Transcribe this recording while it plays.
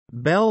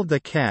Bell the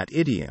cat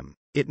idiom.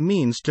 It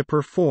means to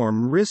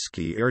perform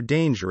risky or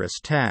dangerous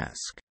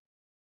task.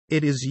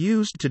 It is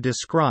used to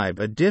describe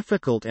a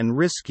difficult and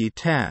risky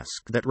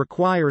task that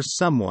requires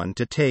someone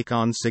to take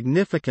on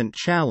significant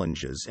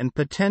challenges and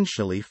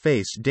potentially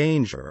face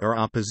danger or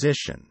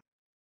opposition.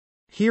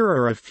 Here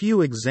are a few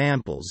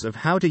examples of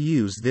how to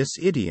use this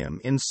idiom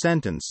in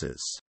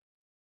sentences.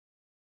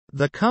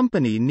 The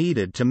company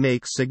needed to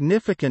make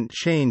significant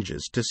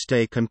changes to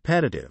stay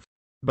competitive,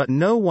 but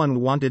no one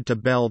wanted to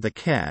bell the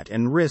cat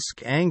and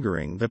risk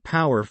angering the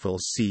powerful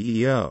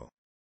CEO.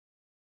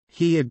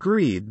 He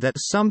agreed that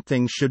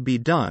something should be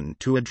done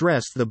to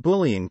address the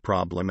bullying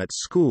problem at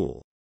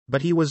school,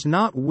 but he was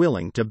not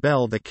willing to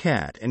bell the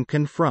cat and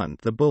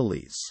confront the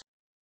bullies.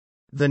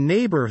 The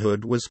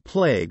neighborhood was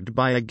plagued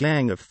by a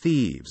gang of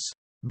thieves,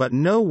 but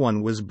no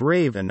one was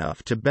brave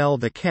enough to bell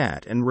the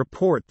cat and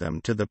report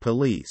them to the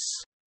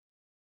police.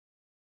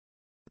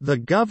 The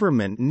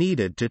government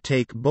needed to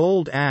take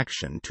bold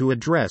action to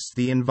address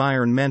the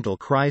environmental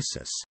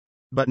crisis,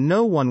 but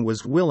no one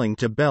was willing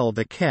to bell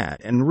the cat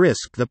and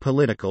risk the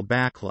political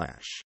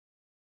backlash.